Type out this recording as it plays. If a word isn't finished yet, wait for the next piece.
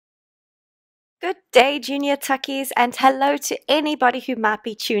Good day, Junior Tuckies, and hello to anybody who might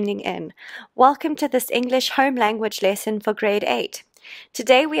be tuning in. Welcome to this English home language lesson for grade 8.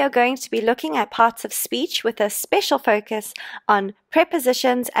 Today we are going to be looking at parts of speech with a special focus on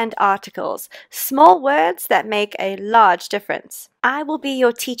prepositions and articles, small words that make a large difference. I will be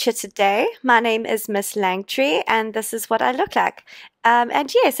your teacher today. My name is Miss Langtree, and this is what I look like.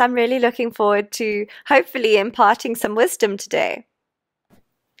 And yes, I'm really looking forward to hopefully imparting some wisdom today.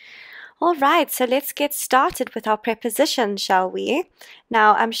 All right, so let's get started with our prepositions, shall we?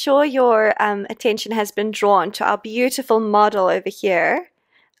 Now, I'm sure your attention has been drawn to our beautiful model over here.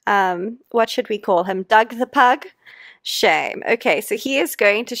 What should we call him? Doug the Pug? Shame. Okay, so he is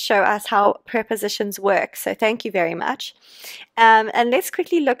going to show us how prepositions work, so thank you very much. And let's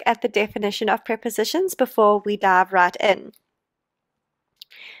quickly look at the definition of prepositions before we dive right in.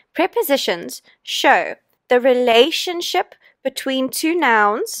 Prepositions show the relationship between two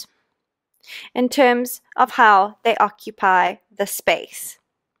nouns in terms of how they occupy the space.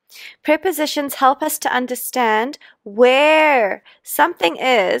 Prepositions help us to understand where something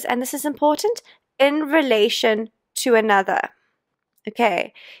is, and this is important, in relation to another.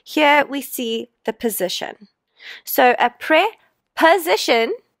 Okay, here we see the position. So a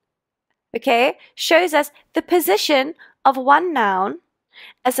preposition, okay, shows us the position of one noun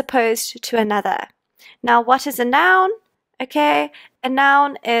as opposed to another. Now, what is a noun? Okay, a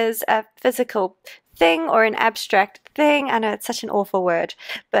noun is a physical thing or an abstract thing. I know it's such an awful word,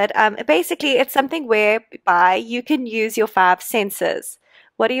 but basically it's something whereby you can use your five senses.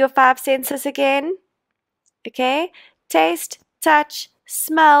 What are your five senses again? Okay, taste, touch,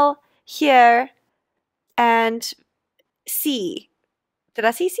 smell, hear, and see. Did I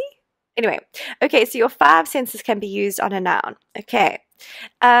see? Anyway, okay, so your five senses can be used on a noun. Okay.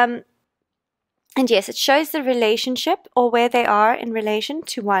 And yes, it shows the relationship or where they are in relation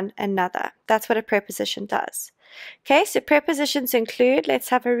to one another. That's what a preposition does. Okay, so prepositions include, let's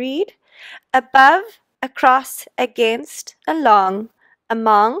have a read, above, across, against, along,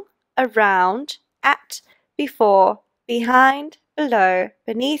 among, around, at, before, behind, below,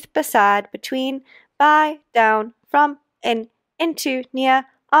 beneath, beside, between, by, down, from, in, into, near,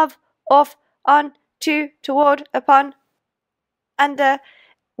 of, off, on, to, toward, upon, under,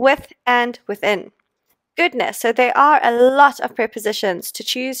 with, and within. Goodness, so there are a lot of prepositions to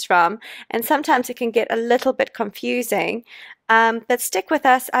choose from, and sometimes it can get a little bit confusing, but stick with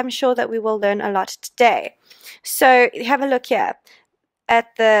us. I'm sure that we will learn a lot today. So have a look here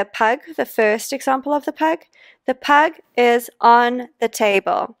at the pug, the first example of the pug. The pug is on the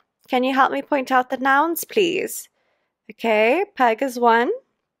table. Can you help me point out the nouns, please? Okay, pug is one,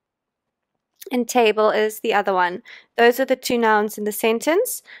 and table is the other one. Those are the two nouns in the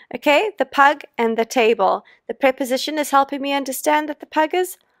sentence. Okay, the pug and the table. The preposition is helping me understand that the pug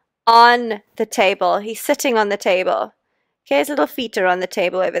is on the table. He's sitting on the table. Okay, his little feet are on the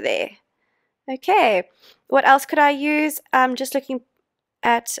table over there. Okay, what else could I use? I'm just looking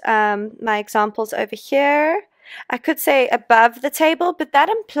at my examples over here. I could say above the table, but that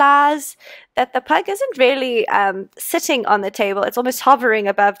implies that the pug isn't really sitting on the table. It's almost hovering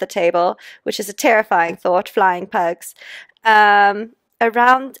above the table, which is a terrifying thought, flying pugs.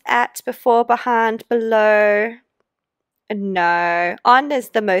 Around, at, before, behind, below. No, on is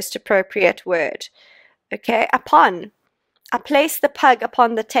the most appropriate word. Okay, upon. I place the pug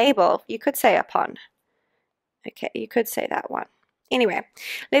upon the table. You could say upon. Okay, you could say that one. Anyway,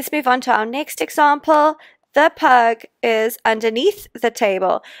 let's move on to our next example. The pug is underneath the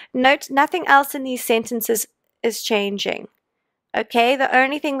table. Note, nothing else in these sentences is changing. Okay, the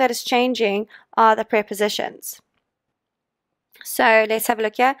only thing that is changing are the prepositions. So let's have a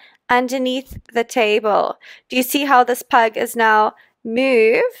look here. Underneath the table. Do you see how this pug is now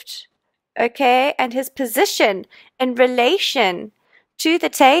moved? Okay, and his position in relation to the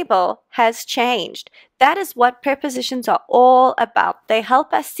table has changed. That is what prepositions are all about. They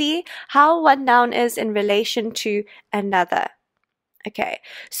help us see how one noun is in relation to another. Okay,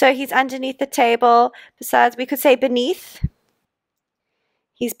 so he's underneath the table. Besides, we could say beneath.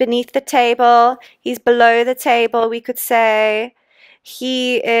 He's beneath the table. He's below the table. We could say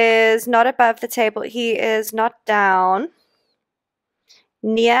he is not above the table. He is not down.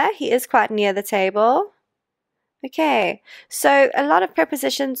 Near, he is quite near the table. Okay, so a lot of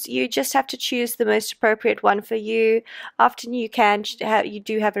prepositions, you just have to choose the most appropriate one for you. Often you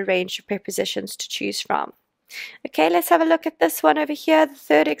do have a range of prepositions to choose from. Okay, let's have a look at this one over here, the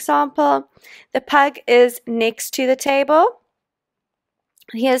third example. The pug is next to the table.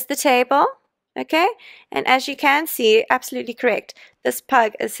 Here's the table, okay? And as you can see, absolutely correct. This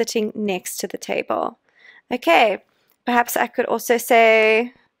pug is sitting next to the table. Okay, perhaps I could also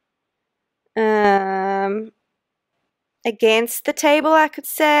say Against the table, I could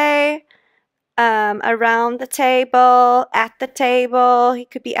say. Around the table, at the table. He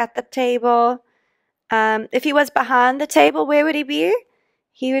could be at the table. If he was behind the table, where would he be?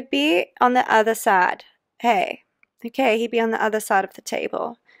 He would be on the other side. Hey, okay, he'd be on the other side of the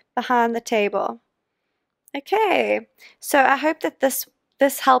table, behind the table. Okay, so I hope that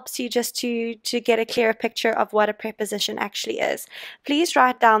this helps you just to get a clearer picture of what a preposition actually is. Please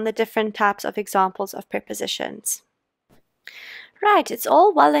write down the different types of examples of prepositions. Right, it's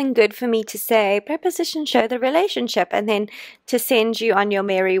all well and good for me to say prepositions show the relationship and then to send you on your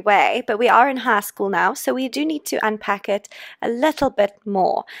merry way, but we are in high school now, so we do need to unpack it a little bit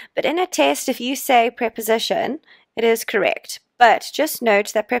more. But in a test, if you say preposition, it is correct. But just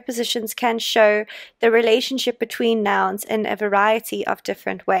note that prepositions can show the relationship between nouns in a variety of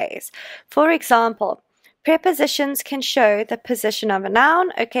different ways. For example, prepositions can show the position of a noun.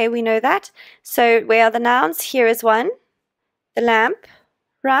 Okay, we know that. So where are the nouns? Here is one. The lamp,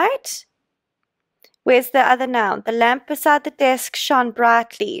 right? Where's the other noun? The lamp beside the desk shone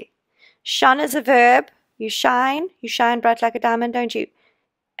brightly. Shone is a verb. You shine bright like a diamond, don't you?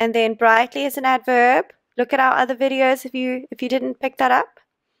 And then brightly is an adverb. Look at our other videos if you didn't pick that up.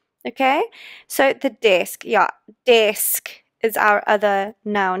 Okay? So the desk, yeah, desk is our other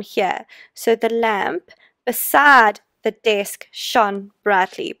noun here. So the lamp beside the desk shone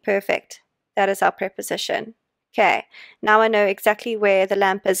brightly. Perfect. That is our preposition. Okay, now I know exactly where the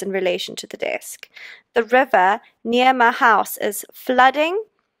lamp is in relation to the desk. The river near my house is flooding.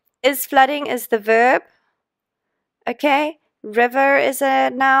 Is flooding is the verb. Okay, river is a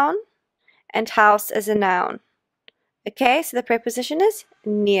noun and house is a noun. Okay, so the preposition is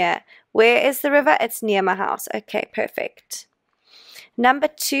near. Where is the river? It's near my house. Okay, perfect. Number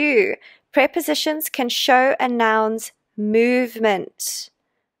 2, prepositions can show a noun's movement.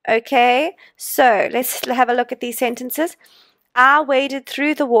 Okay, so let's have a look at these sentences. I waded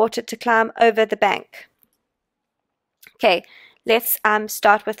through the water to climb over the bank. Okay, let's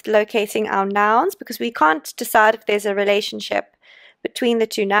start with locating our nouns because we can't decide if there's a relationship between the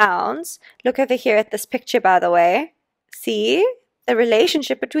two nouns. Look over here at this picture, by the way. See the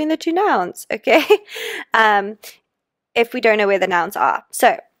relationship between the two nouns, okay? If we don't know where the nouns are.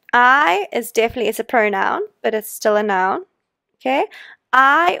 So, I is definitely, it's a pronoun, but it's still a noun, okay?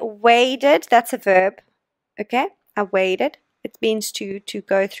 I waded, that's a verb, okay? I waded, it means to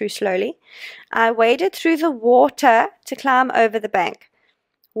go through slowly. I waded through the water to climb over the bank.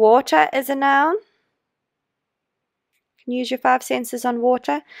 Water is a noun. You can use your 5 senses on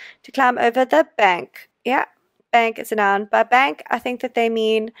water to climb over the bank. Yeah, bank is a noun. By bank, I think that they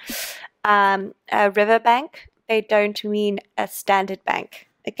mean a river bank. They don't mean a standard bank.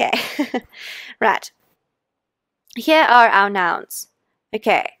 Okay, right. Here are our nouns.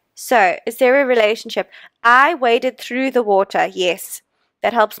 Okay, so is there a relationship? I waded through the water. Yes,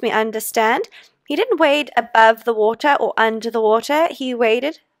 that helps me understand. He didn't wade above the water or under the water. He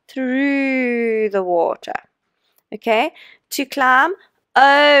waded through the water. Okay, to climb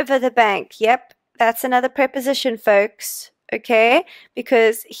over the bank. Yep, that's another preposition, folks. Okay,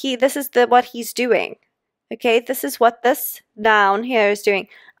 because this is what he's doing. Okay, this is what this noun here is doing.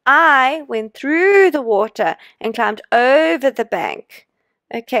 I went through the water and climbed over the bank.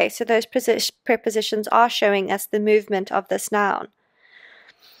 Okay, so those prepositions are showing us the movement of this noun.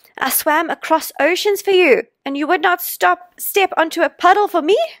 I swam across oceans for you, and you would not step onto a puddle for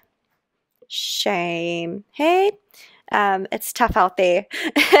me? Shame. Hey, it's tough out there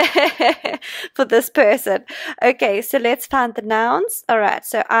for this person. Okay, so let's find the nouns. All right,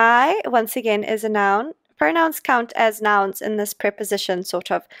 so I, once again, is a noun. Pronouns count as nouns in this preposition sort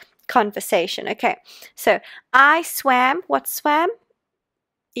of conversation. Okay, so I swam. What swam?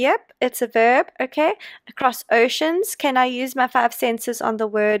 Yep, it's a verb. Okay, across oceans. Can I use my 5 senses on the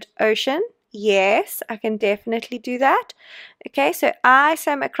word ocean? Yes, I can definitely do that. Okay, so I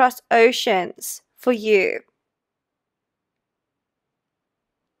swam across oceans for you.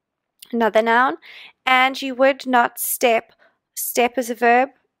 Another noun. And you would not step. Step is a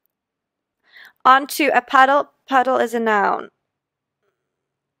verb. Onto a puddle. Puddle is a noun.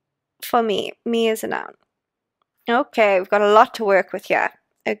 For me. Me is a noun. Okay, we've got a lot to work with here.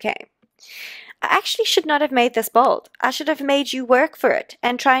 Okay. I actually should not have made this bold. I should have made you work for it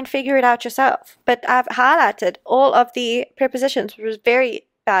and try and figure it out yourself. But I've highlighted all of the prepositions, which was very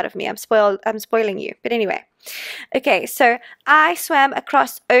bad of me. I'm spoiling you. But anyway. Okay, so I swam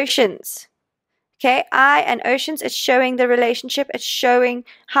across oceans. Okay, I and oceans, it's showing the relationship. It's showing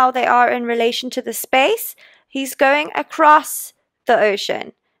how they are in relation to the space. He's going across the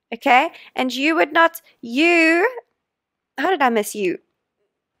ocean. Okay, and you would not, how did I miss you?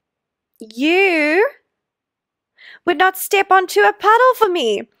 You would not step onto a puddle for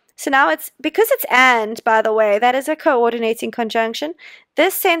me. So now it's, because it's and, by the way, that is a coordinating conjunction.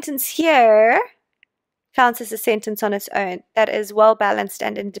 This sentence here counts as a sentence on its own. That is well balanced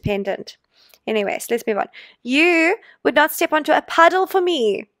and independent. Anyways, let's move on. You would not step onto a puddle for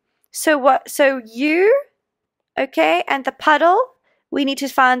me. So what? So you, okay, and the puddle, we need to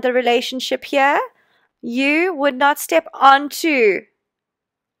find the relationship here. You would not step onto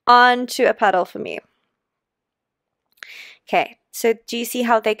a puddle for me. Okay, so do you see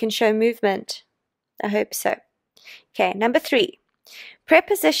how they can show movement? I hope so. Okay, number 3.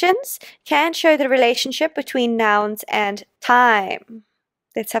 Prepositions can show the relationship between nouns and time.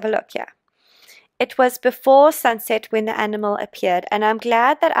 Let's have a look here. It was before sunset when the animal appeared, and I'm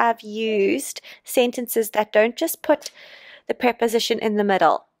glad that I've used sentences that don't just put the preposition in the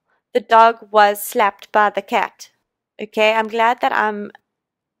middle. The dog was slapped by the cat. Okay, I'm glad that I'm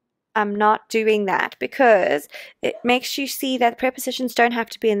not doing that, because it makes you see that prepositions don't have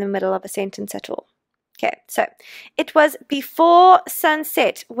to be in the middle of a sentence at all. Okay, so it was before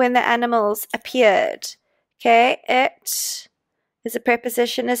sunset when the animals appeared. Okay, it is a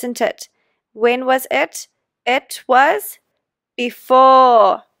preposition, isn't it? When was it? It was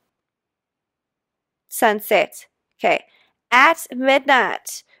before sunset. Okay, at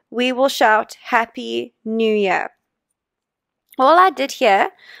midnight we will shout Happy New Year. All I did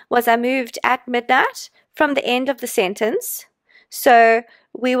here was I moved at midnight from the end of the sentence. So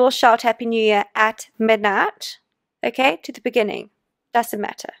we will shout Happy New Year at midnight, okay, to the beginning. Doesn't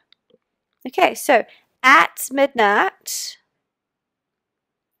matter. Okay, so at midnight,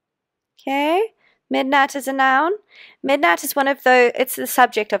 okay, midnight is a noun. Midnight is one of the, it's the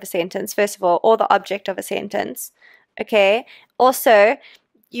subject of a sentence, first of all, or the object of a sentence, okay. Also,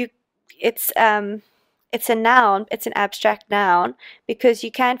 it's a noun, it's an abstract noun, because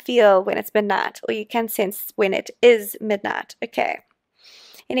you can feel when it's midnight, or you can sense when it is midnight. Okay.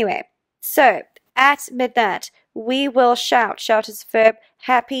 Anyway, so at midnight, we will shout. Shout is a verb.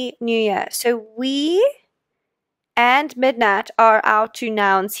 Happy New Year. So we and midnight are our 2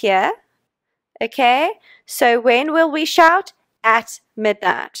 nouns here. Okay. So when will we shout? At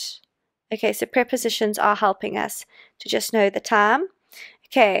midnight. Okay, so prepositions are helping us to just know the time.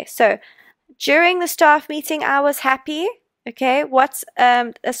 Okay, so during the staff meeting, I was happy. Okay, what's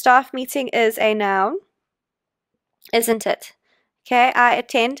a staff meeting is a noun, isn't it? Okay, I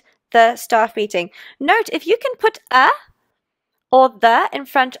attend the staff meeting. Note, if you can put a or the in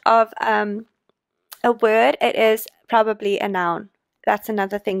front of a word, it is probably a noun. That's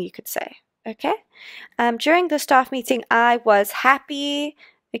another thing you could say. Okay, during the staff meeting, I was happy.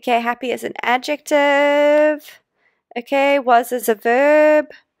 Okay, happy is an adjective. Okay, was is a verb.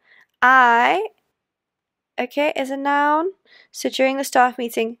 I, okay, is a noun. So during the staff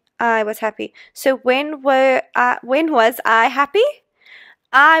meeting, I was happy. So when was I happy?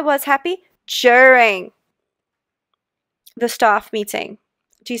 I was happy during the staff meeting.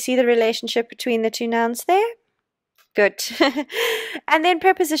 Do you see the relationship between the 2 nouns there? Good. And then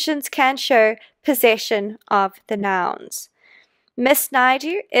prepositions can show possession of the nouns. Miss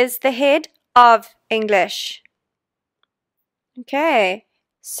Naidu is the head of English. Okay,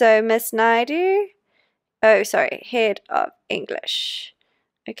 so Miss Naidu, oh sorry, head of English.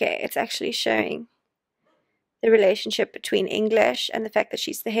 Okay, it's actually showing the relationship between English and the fact that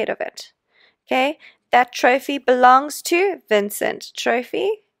she's the head of it. Okay, that trophy belongs to Vincent.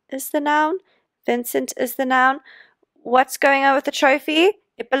 Trophy is the noun. Vincent is the noun. What's going on with the trophy?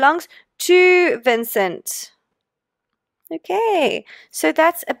 It belongs to Vincent. Okay, so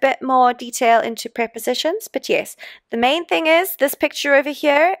that's a bit more detail into prepositions, but yes, the main thing is this picture over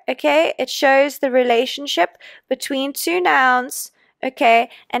here, okay, it shows the relationship between 2 nouns, okay,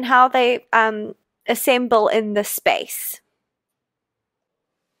 and how they assemble in the space.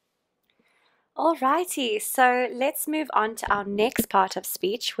 Alrighty, so let's move on to our next part of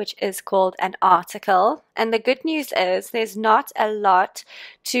speech, which is called an article. And the good news is there's not a lot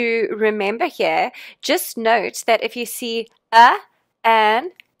to remember here. Just note that if you see a,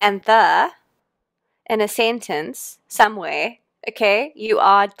 an, and the in a sentence somewhere, okay, you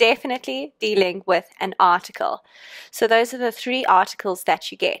are definitely dealing with an article. So those are the 3 articles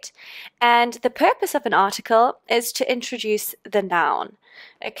that you get. And the purpose of an article is to introduce the noun.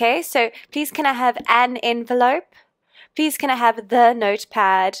 Okay, so please can I have an envelope? Please can I have the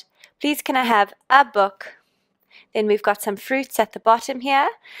notepad? Please can I have a book? Then we've got some fruits at the bottom here.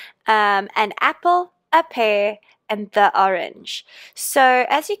 An apple, a pear, and the orange. So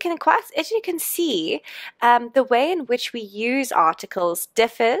as you can see, the way in which we use articles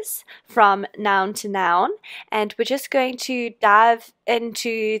differs from noun to noun, and we're just going to dive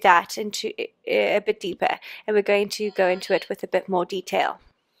into that a bit deeper, and we're going to go into it with a bit more detail.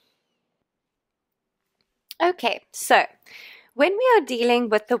 Okay, so when we are dealing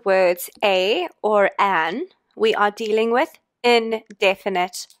with the words a or an, we are dealing with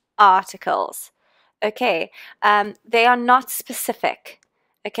indefinite articles. Okay, they are not specific.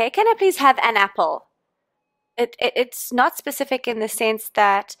 Okay, can I please have an apple? It's not specific in the sense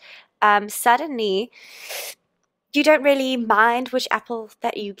that suddenly you don't really mind which apple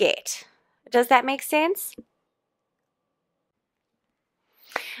that you get. Does that make sense?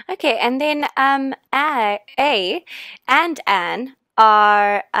 Okay, and then a and an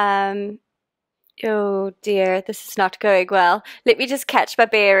are oh dear, this is not going well. Let me just catch my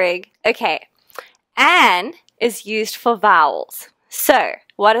bearing. Okay, an is used for vowels. So,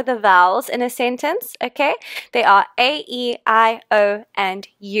 what are the vowels in a sentence? Okay, they are A, E, I, O, and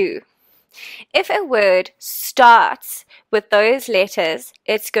U. If a word starts with those letters,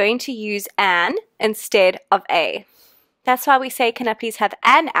 it's going to use an instead of a. That's why we say, can I please have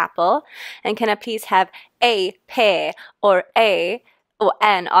an apple? And can I please have a pear or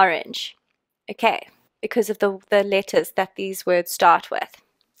an orange? Okay, because of the letters that these words start with.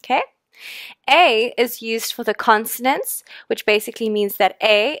 Okay? A is used for the consonants, which basically means that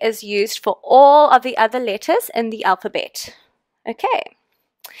A is used for all of the other letters in the alphabet. Okay.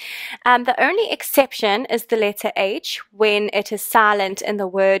 The only exception is the letter H when it is silent in the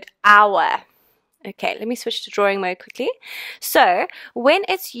word hour. Okay, let me switch to drawing mode quickly. So, when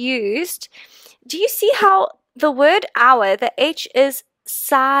it's used, do you see how the word hour, the H is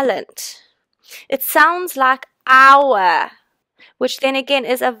silent? It sounds like hour, which then again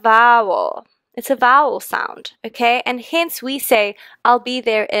is a vowel. It's a vowel sound, okay? And hence we say, I'll be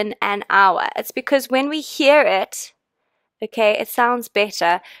there in an hour. It's because when we hear it, okay, it sounds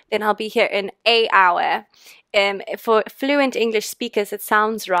better than I'll be here in a hour. For fluent English speakers, it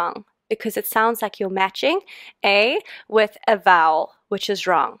sounds wrong, because it sounds like you're matching a with a vowel, which is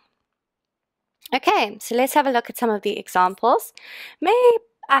wrong. Okay, so let's have a look at some of the examples. May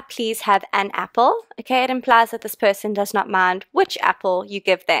I please have an apple? Okay, it implies that this person does not mind which apple you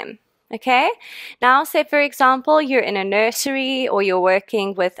give them. Okay, now say for example you're in a nursery or you're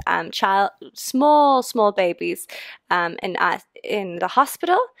working with small babies in the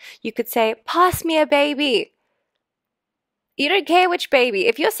hospital. You could say, pass me a baby. You don't care which baby.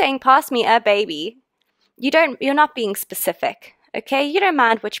 If you're saying pass me a baby, you're not being specific. Okay, you don't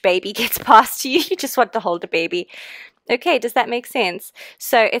mind which baby gets passed to you. You just want to hold the baby. Okay, does that make sense?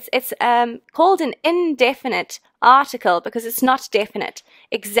 So it's called an indefinite article because it's not definite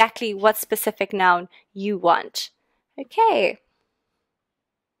exactly what specific noun you want. Okay.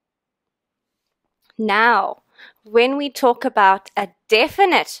 Now, when we talk about a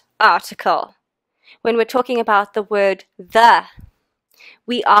definite article, when we're talking about the word the,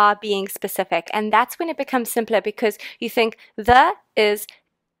 we are being specific. And that's when it becomes simpler because you think the is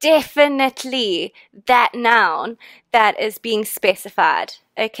definitely that noun that is being specified.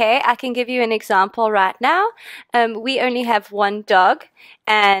 Okay, I can give you an example right now. We only have one dog,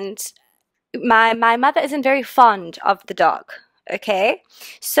 and my mother isn't very fond of the dog. Okay,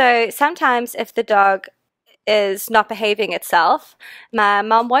 so sometimes if the dog is not behaving itself, my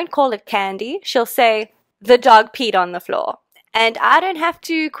mom won't call it Candy. She'll say, the dog peed on the floor. And I don't have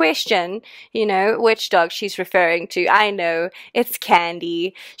to question, which dog she's referring to. I know it's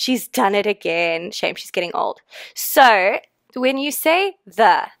Candy. She's done it again. Shame she's getting old. So when you say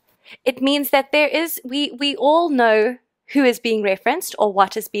the, it means that we all know who is being referenced or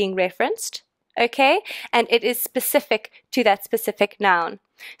what is being referenced. Okay? And it is specific to that specific noun.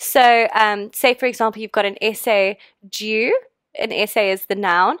 So say, for example, you've got an essay due. An essay is the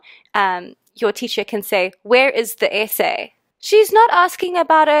noun. Your teacher can say, where is the essay? She's not asking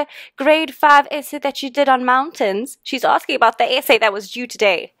about a grade 5 essay that you did on mountains. She's asking about the essay that was due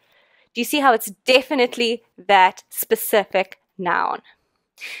today. Do you see how it's definitely that specific noun?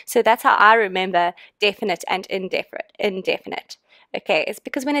 So that's how I remember definite and indefinite. Okay, it's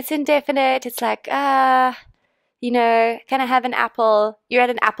because when it's indefinite, it's like, can I have an apple? You're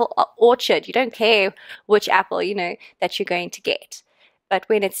at an apple orchard. You don't care which apple, that you're going to get. But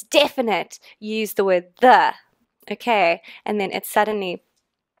when it's definite, you use the word the. Okay, and then it's suddenly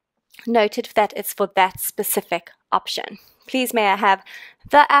noted that it's for that specific option. Please may I have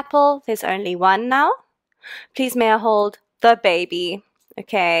the apple? There's only one now. Please may I hold the baby?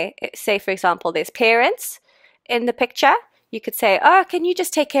 Okay, say for example there's parents in the picture. You could say, oh, can you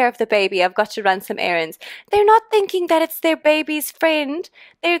just take care of the baby? I've got to run some errands. They're not thinking that it's their baby's friend.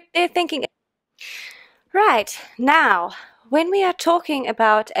 They're thinking, right, now, when we are talking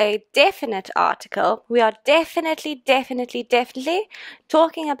about a definite article, we are definitely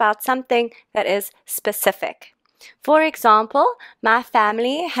talking about something that is specific. For example, my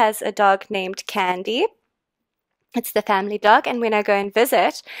family has a dog named Candy. It's the family dog, and when I go and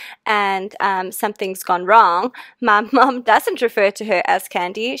visit and something's gone wrong, my mom doesn't refer to her as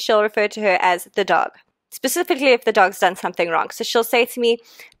Candy. She'll refer to her as the dog, specifically if the dog's done something wrong. So she'll say to me,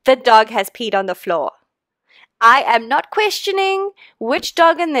 the dog has peed on the floor. I am not questioning which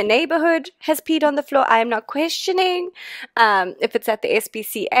dog in the neighborhood has peed on the floor. I am not questioning if it's at the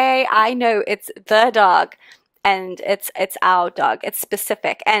SPCA. I know it's the dog, and it's our dog. It's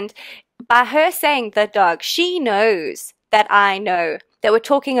specific. And by her saying the dog, she knows that I know that we're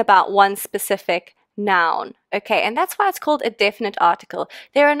talking about one specific noun. Okay, and that's why it's called a definite article.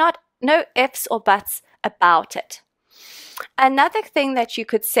 There are no ifs or buts about it. Another thing that you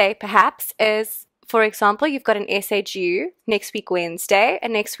could say perhaps is, for example, you've got an essay due next week Wednesday,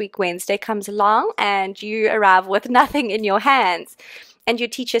 and next week Wednesday comes along and you arrive with nothing in your hands. And your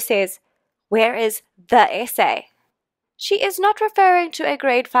teacher says, where is the essay? She is not referring to a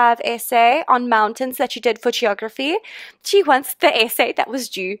grade 5 essay on mountains that you did for geography. She wants the essay that was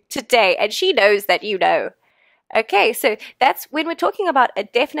due today, and she knows that you know. Okay, so that's when we're talking about a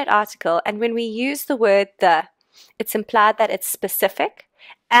definite article, and when we use the word the, it's implied that it's specific,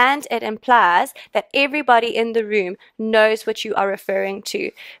 and it implies that everybody in the room knows what you are referring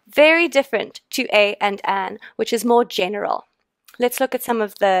to. Very different to a and an, which is more general. Let's look at some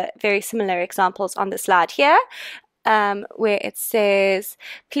of the very similar examples on the slide here, where it says,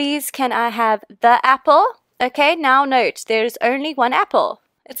 please can I have the apple? Okay, now note, there's only one apple.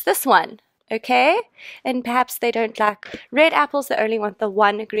 It's this one. Okay, and perhaps they don't like red apples, they only want the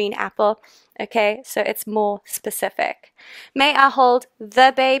one green apple. Okay, so it's more specific. May I hold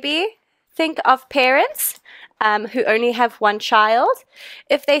the baby? Think of parents who only have one child.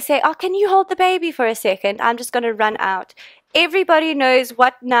 If they say, oh, can you hold the baby for a second? I'm just going to run out. Everybody knows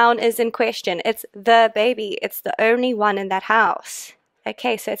what noun is in question. It's the baby. It's the only one in that house.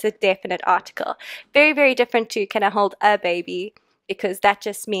 Okay, so it's a definite article. Very, very different to can I hold a baby? Because that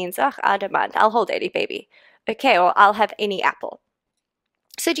just means, oh, I don't mind, I'll hold any baby. Okay, or I'll have any apple.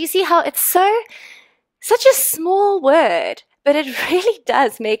 So do you see how it's such a small word, but it really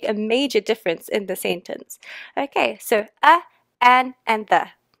does make a major difference in the sentence. Okay, so a, an, and the.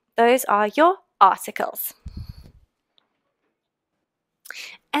 Those are your articles.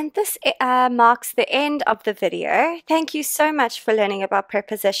 And this marks the end of the video. Thank you so much for learning about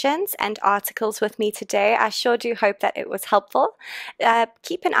prepositions and articles with me today. I sure do hope that it was helpful.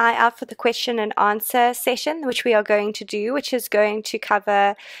 Keep an eye out for the question and answer session, which we are going to do, which is going to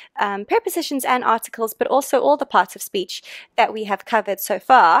cover prepositions and articles, but also all the parts of speech that we have covered so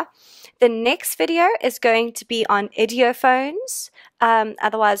far. The next video is going to be on idiophones,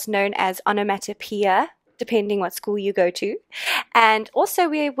 otherwise known as onomatopoeia, depending what school you go to. And also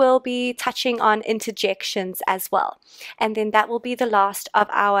we will be touching on interjections as well. And then that will be the last of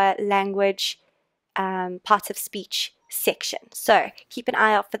our language parts of speech section. So keep an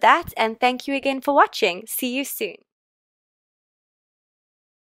eye out for that, and thank you again for watching. See you soon.